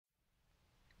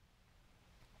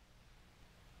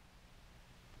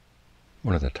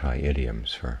One of the Thai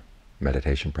idioms for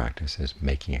meditation practice is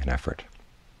making an effort.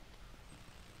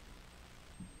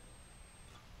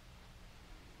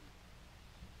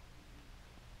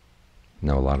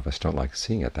 Now, a lot of us don't like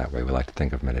seeing it that way. We like to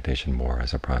think of meditation more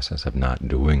as a process of not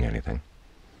doing anything,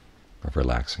 of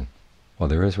relaxing. Well,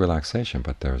 there is relaxation,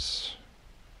 but there's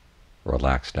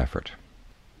relaxed effort.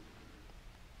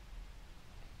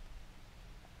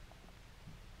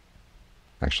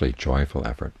 Actually, joyful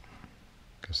effort,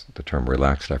 because the term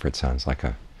relaxed effort sounds like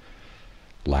a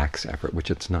lax effort, which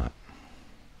it's not.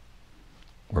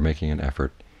 We're making an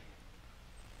effort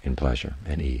in pleasure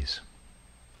and ease,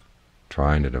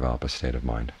 trying to develop a state of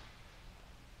mind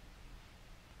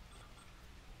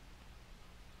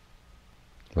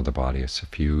where the body is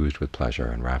suffused with pleasure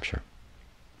and rapture.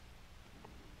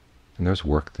 And there's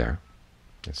work there.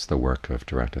 It's the work of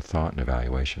directed thought and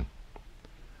evaluation,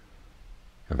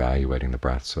 evaluating the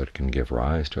breath so it can give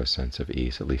rise to a sense of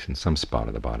ease, at least in some spot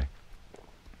of the body,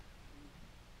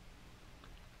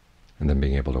 and then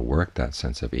being able to work that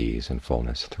sense of ease and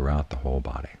fullness throughout the whole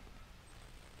body,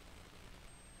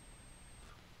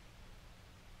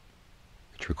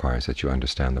 which requires that you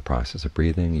understand the process of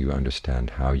breathing, you understand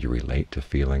how you relate to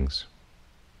feelings,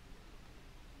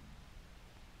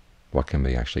 what can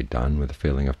be actually done with the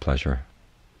feeling of pleasure,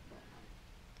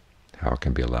 how it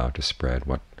can be allowed to spread,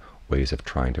 what ways of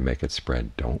trying to make it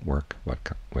spread don't work, what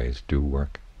ways do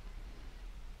work.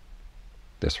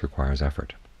 This requires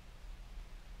effort.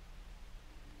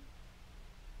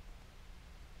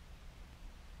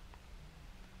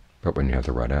 But when you have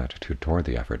the right attitude toward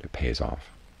the effort, it pays off.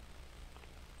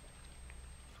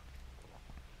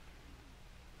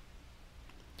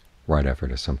 Right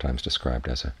effort is sometimes described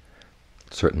as a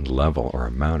certain level or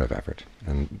amount of effort,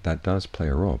 and that does play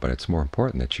a role, but it's more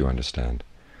important that you understand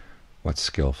what's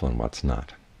skillful and what's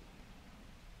not.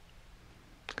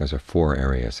 Because there are 4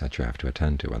 areas that you have to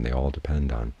attend to, and they all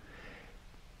depend on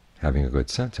having a good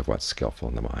sense of what's skillful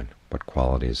in the mind, what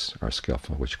qualities are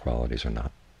skillful, which qualities are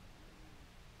not.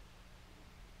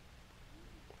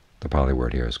 The Pali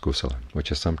word here is kusala,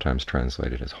 which is sometimes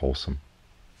translated as wholesome,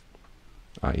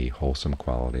 i.e. wholesome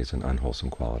qualities and unwholesome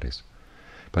qualities.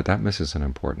 But that misses an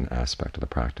important aspect of the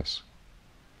practice.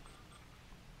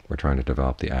 We're trying to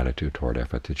develop the attitude toward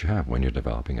effort that you have when you're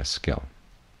developing a skill.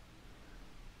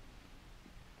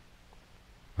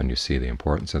 When you see the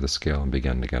importance of the skill and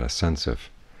begin to get a sense of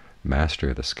mastery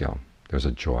of the skill, there's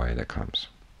a joy that comes.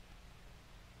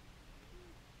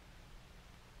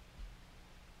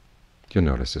 You'll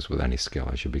notice this with any skill.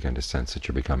 As you begin to sense that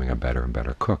you're becoming a better and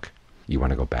better cook, you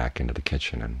want to go back into the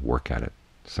kitchen and work at it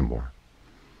some more.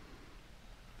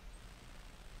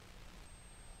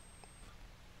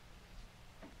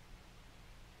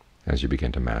 As you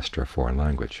begin to master a foreign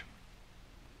language,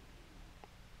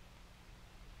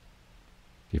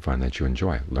 you find that you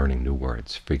enjoy learning new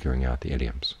words, figuring out the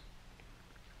idioms,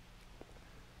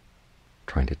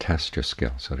 trying to test your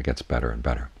skill so that it gets better and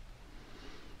better.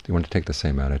 You want to take the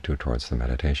same attitude towards the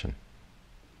meditation.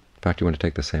 In fact, you want to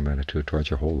take the same attitude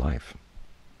towards your whole life.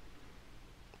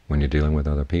 When you're dealing with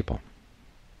other people,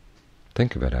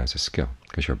 think of it as a skill,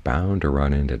 because you're bound to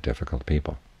run into difficult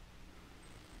people.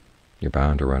 You're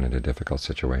bound to run into difficult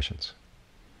situations.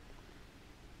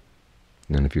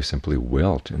 And if you simply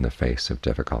wilt in the face of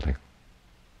difficulty,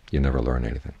 you never learn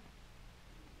anything.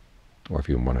 Or if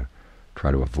you want to try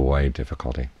to avoid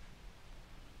difficulty,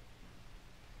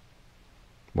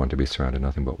 want to be surrounded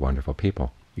nothing but wonderful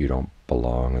people, you don't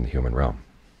belong in the human realm,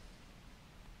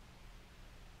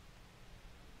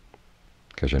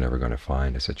 because you're never going to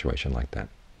find a situation like that.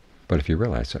 But if you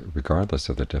realize that regardless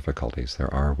of the difficulties,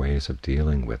 there are ways of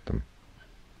dealing with them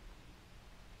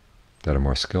that are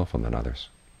more skillful than others,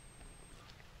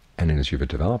 and as you've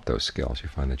developed those skills, you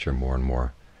find that you're more and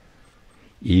more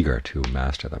eager to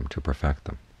master them, to perfect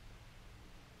them.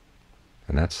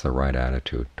 And that's the right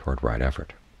attitude toward right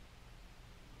effort.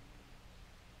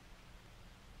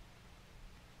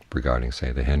 Regarding,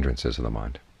 say, the hindrances of the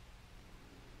mind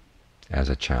as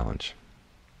a challenge.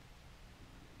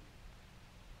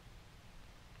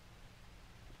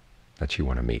 That you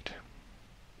want to meet.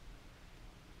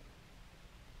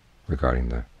 Regarding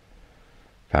the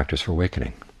factors for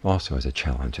awakening, also as a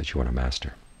challenge that you want to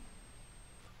master.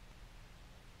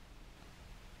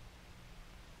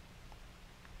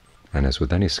 And as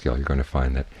with any skill, you're going to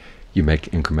find that you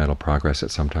make incremental progress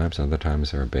at some times, and other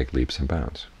times there are big leaps and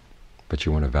bounds. But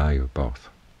you want to value both.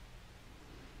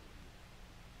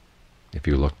 If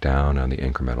you look down on the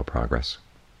incremental progress,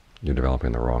 you're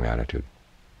developing the wrong attitude.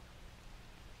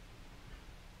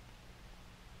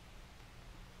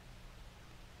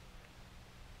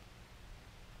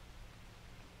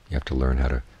 You have to learn how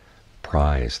to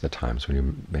prize the times when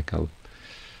you make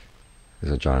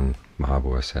as John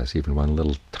Mahabua says, even one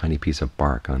little tiny piece of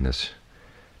bark on this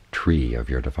tree of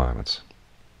your defilements.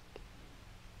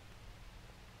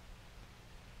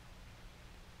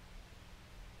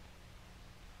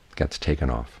 Gets taken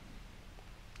off.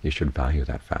 You should value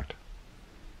that fact.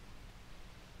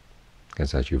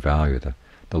 Because as you value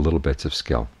the little bits of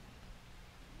skill,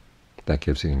 that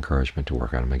gives you encouragement to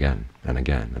work on them again and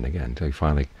again and again, until you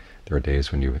finally, there are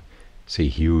days when you see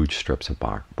huge strips of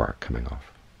bark coming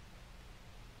off.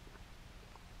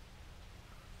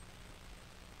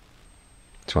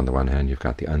 So on the one hand, you've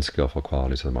got the unskillful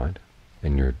qualities of the mind,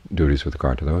 and your duties with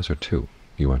regard to those are two.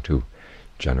 You want to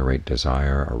generate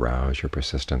desire, arouse your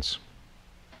persistence,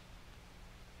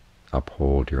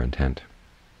 uphold your intent.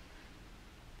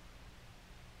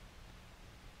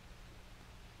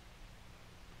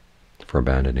 For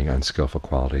abandoning unskillful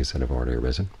qualities that have already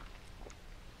arisen,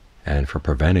 and for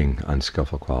preventing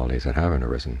unskillful qualities that haven't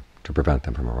arisen, to prevent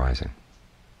them from arising.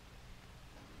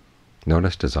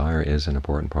 Notice desire is an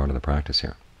important part of the practice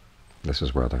here. This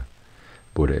is where the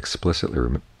Buddha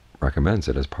explicitly recommends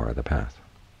it as part of the path.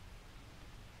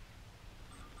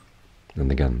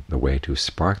 And again, the way to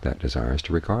spark that desire is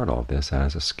to regard all this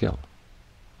as a skill,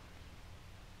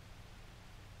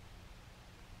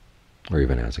 or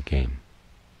even as a game.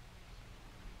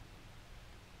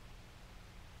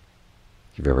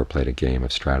 If you've ever played a game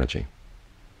of strategy,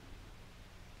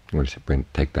 you want to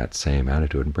take that same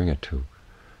attitude and bring it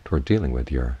toward dealing with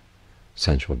your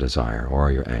sensual desire, or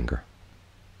your anger,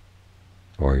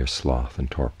 or your sloth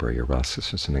and torpor, your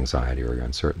restlessness and anxiety, or your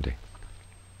uncertainty.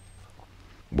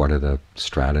 What are the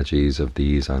strategies of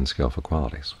these unskillful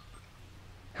qualities?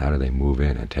 How do they move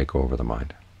in and take over the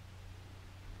mind?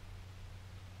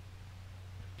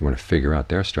 You want to figure out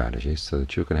their strategies so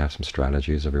that you can have some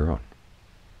strategies of your own.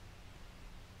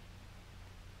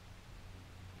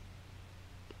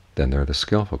 Then there are the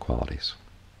skillful qualities,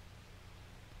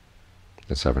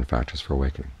 the 7 factors for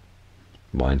awakening.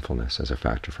 Mindfulness as a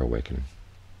factor for awakening.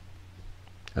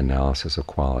 Analysis of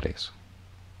qualities,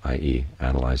 i.e.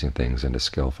 analyzing things into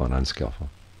skillful and unskillful.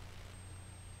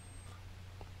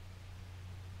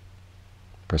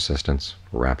 Persistence,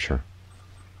 rapture,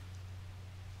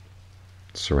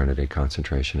 serenity,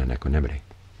 concentration, and equanimity.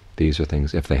 These are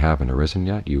things, if they haven't arisen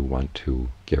yet, you want to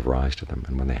give rise to them,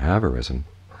 and when they have arisen,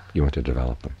 you want to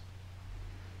develop them.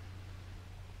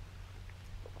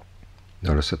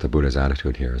 Notice that the Buddha's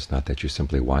attitude here is not that you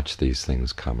simply watch these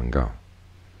things come and go.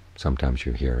 Sometimes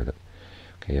you hear that,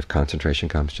 okay, if concentration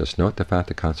comes, just note the fact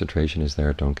that concentration is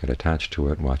there, don't get attached to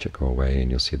it, and watch it go away,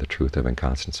 and you'll see the truth of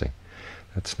inconstancy.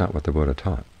 That's not what the Buddha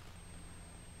taught.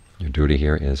 Your duty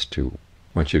here is to,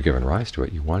 once you've given rise to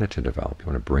it, you want it to develop, you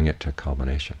want to bring it to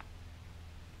culmination.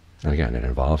 And again, it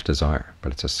involves desire,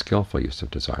 but it's a skillful use of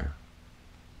desire.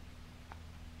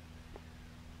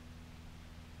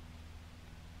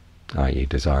 I.e.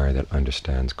 desire that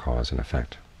understands cause and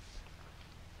effect.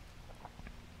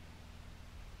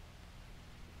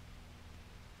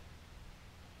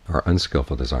 Our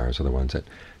unskillful desires are the ones that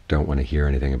don't want to hear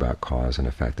anything about cause and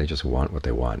effect. They just want what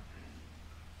they want.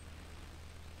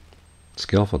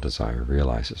 Skillful desire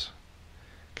realizes,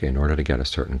 okay, in order to get a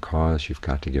certain cause, you've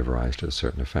got to give rise to a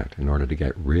certain effect. In order to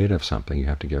get rid of something, you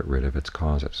have to get rid of its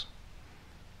causes.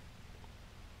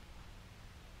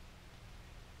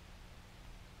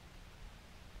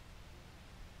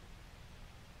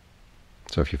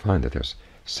 So if you find that there's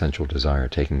sensual desire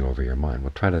taking over your mind,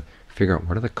 well, try to figure out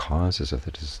what are the causes of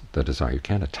the desire. You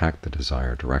can't attack the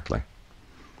desire directly.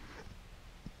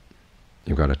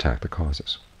 You've got to attack the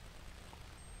causes.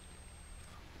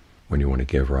 When you want to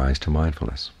give rise to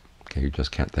mindfulness, okay, you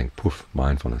just can't think, poof,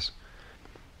 mindfulness.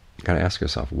 You've got to ask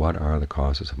yourself, what are the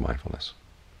causes of mindfulness?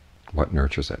 What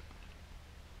nurtures it?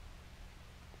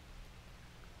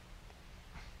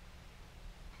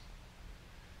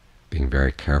 Being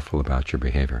very careful about your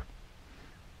behavior,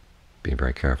 being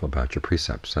very careful about your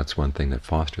precepts. That's one thing that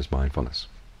fosters mindfulness.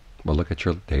 Well, look at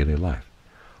your daily life.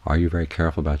 Are you very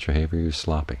careful about your behavior? Are you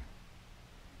sloppy?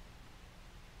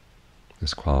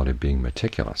 This quality of being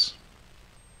meticulous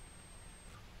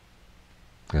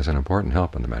is an important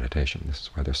help in the meditation. This is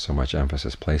why there's so much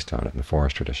emphasis placed on it in the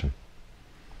forest tradition.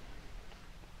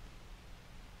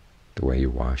 The way you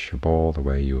wash your bowl, the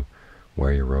way you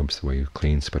wear your robes, the way you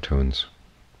clean spittoons,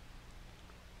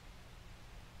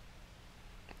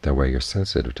 the way you're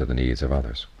sensitive to the needs of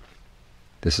others.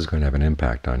 This is going to have an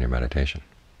impact on your meditation.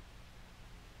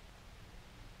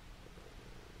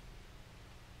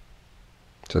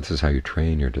 So this is how you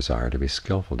train your desire to be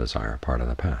skillful desire, part of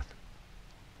the path.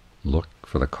 Look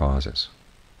for the causes,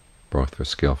 both for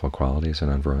skillful qualities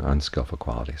and unskillful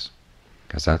qualities.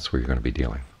 because that's where you're going to be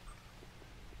dealing.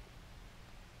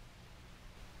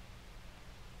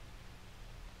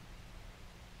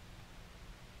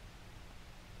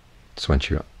 So once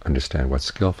you understand what's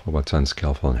skillful, what's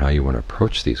unskillful, and how you want to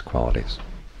approach these qualities,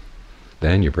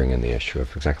 then you bring in the issue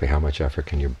of exactly how much effort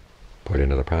can you put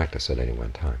into the practice at any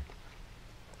one time.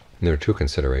 And there are two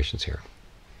considerations here.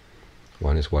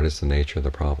 One is, what is the nature of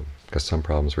the problem? Because some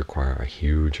problems require a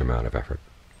huge amount of effort,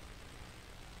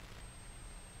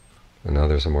 and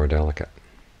others are more delicate,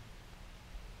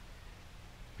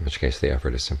 in which case the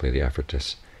effort is simply the effort to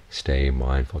stay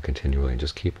mindful continually and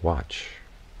just keep watch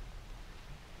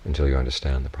until you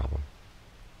understand the problem.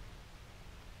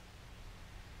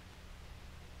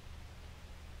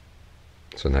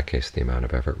 So in that case, the amount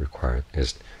of effort required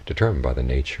is determined by the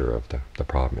nature of the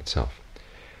problem itself.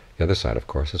 The other side, of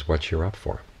course, is what you're up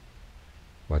for.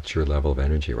 What's your level of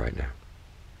energy right now?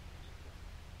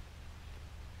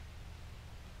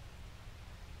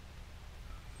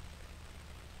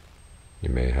 You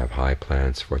may have high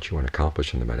plans for what you want to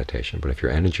accomplish in the meditation, but if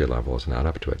your energy level is not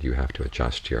up to it, you have to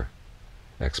adjust your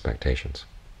expectations.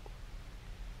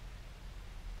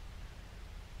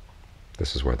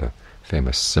 This is where the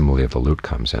famous simile of the lute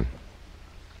comes in.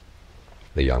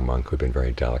 The young monk who had been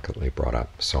very delicately brought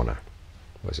up, Sona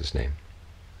was his name.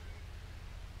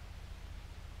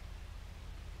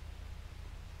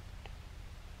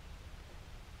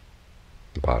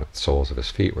 The soles of his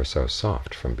feet were so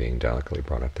soft from being delicately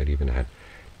brought up that he even had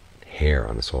hair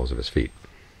on the soles of his feet.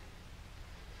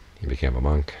 He became a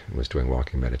monk and was doing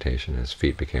walking meditation, and his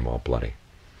feet became all bloody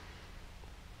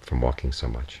from walking so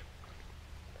much.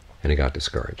 And he got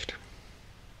discouraged.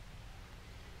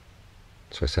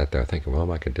 So I sat there thinking,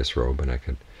 well, I could disrobe and I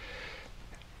could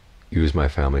use my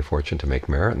family fortune to make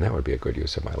merit, and that would be a good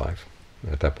use of my life.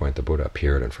 And at that point, the Buddha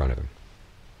appeared in front of him.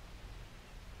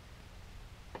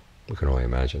 We can only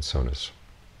imagine Sona's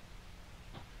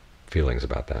feelings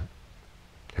about that.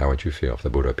 How would you feel if the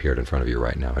Buddha appeared in front of you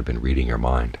right now, had been reading your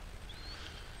mind?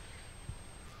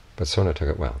 But Sona took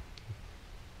it well.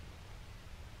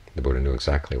 The Buddha knew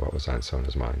exactly what was on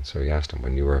Sona's mind. So he asked him,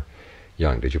 when you were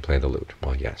young, did you play the lute?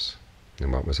 Well, yes.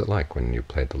 And what was it like when you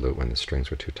played the lute when the strings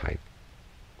were too tight?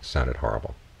 It sounded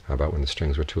horrible. How about when the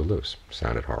strings were too loose? It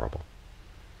sounded horrible.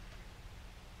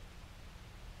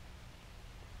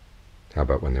 How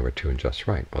about when they were tuned just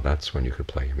right? Well, that's when you could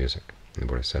play your music. And the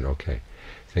Buddha said, okay,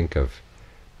 think of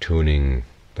tuning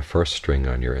the first string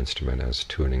on your instrument as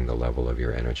tuning the level of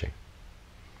your energy,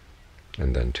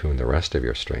 and then tune the rest of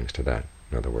your strings to that.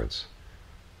 In other words,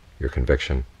 your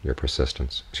conviction, your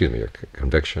persistence, your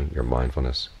conviction, your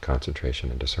mindfulness,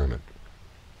 concentration, and discernment,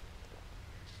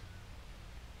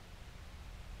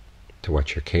 to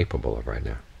what you're capable of right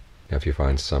now. Now, if you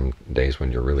find some days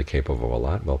when you're really capable of a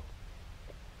lot, well,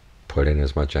 put in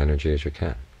as much energy as you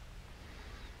can.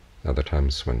 Other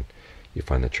times when you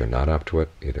find that you're not up to it,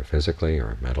 either physically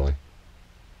or mentally,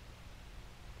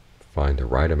 find the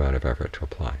right amount of effort to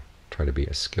apply. Try to be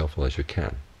as skillful as you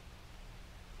can,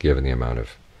 given the amount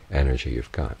of energy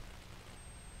you've got.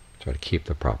 Try to keep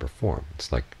the proper form.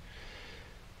 It's like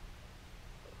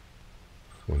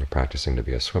when you're practicing to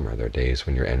be a swimmer. There are days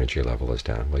when your energy level is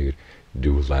down. Well, you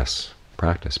do less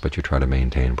practice, but you try to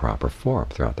maintain proper form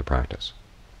throughout the practice.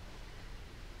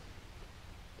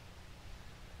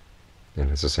 And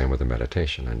it's the same with the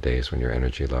meditation. On days when your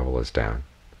energy level is down,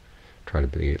 try to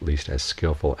be at least as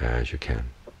skillful as you can.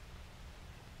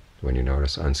 When you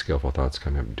notice unskillful thoughts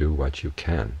coming up, do what you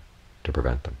can to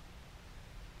prevent them.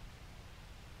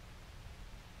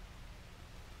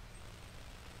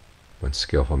 When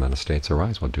skillful mental states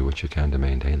arise, well, do what you can to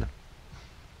maintain them.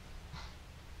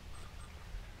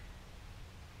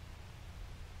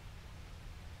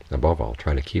 Above all,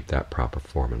 try to keep that proper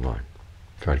form in line.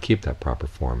 Try to keep that proper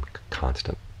form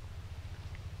constant.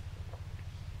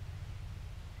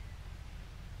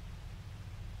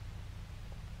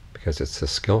 Because it's the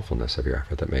skillfulness of your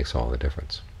effort that makes all the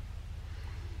difference.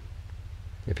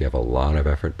 If you have a lot of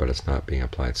effort but it's not being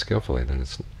applied skillfully, then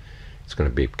it's going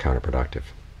to be counterproductive.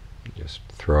 You just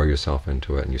throw yourself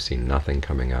into it and you see nothing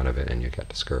coming out of it and you get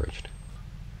discouraged.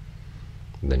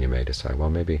 And then you may decide, well,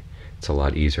 maybe it's a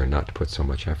lot easier not to put so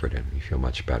much effort in. You feel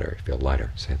much better, you feel lighter.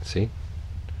 Say, see?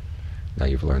 Now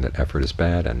you've learned that effort is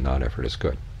bad and non-effort is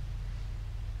good.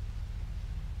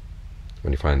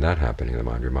 When you find that happening in the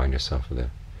mind, remind yourself of the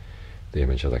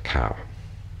image of the cow.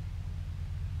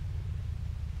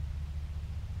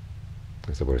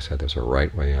 As the Buddha said, there's a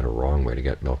right way and a wrong way to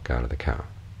get milk out of the cow.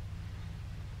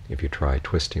 If you try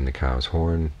twisting the cow's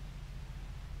horn,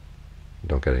 you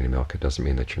don't get any milk. It doesn't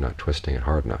mean that you're not twisting it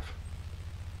hard enough.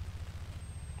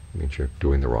 It means you're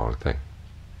doing the wrong thing.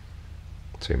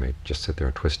 So you may just sit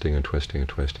there twisting and twisting and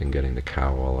twisting, getting the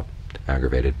cow all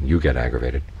aggravated, and you get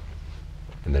aggravated.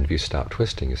 And then if you stop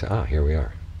twisting, you say, here we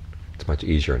are. It's much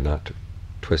easier not to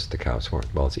twist the cow's horn.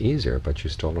 Well, it's easier, but you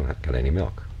still don't get any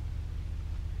milk.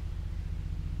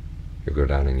 You go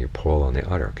down and you pull on the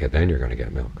udder. Okay, then you're going to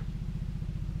get milk.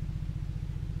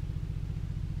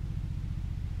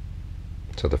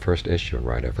 So the first issue in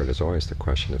right effort is always the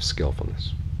question of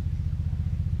skillfulness.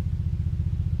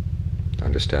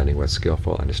 Understanding what's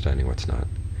skillful, understanding what's not,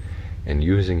 and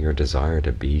using your desire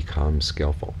to become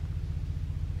skillful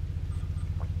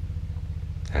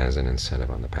as an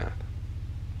incentive on the path.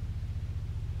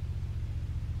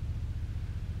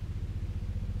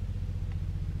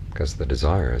 Because the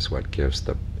desire is what gives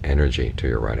the energy to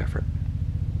your right effort.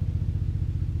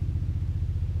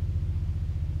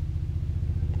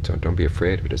 So don't be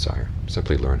afraid of desire.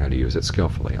 Simply learn how to use it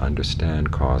skillfully.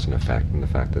 Understand cause and effect, and the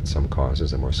fact that some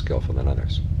causes are more skillful than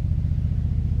others.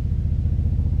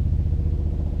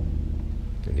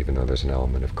 And even though there's an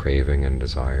element of craving and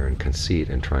desire and conceit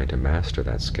in trying to master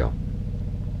that skill,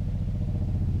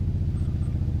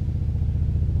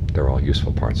 they're all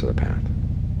useful parts of the path.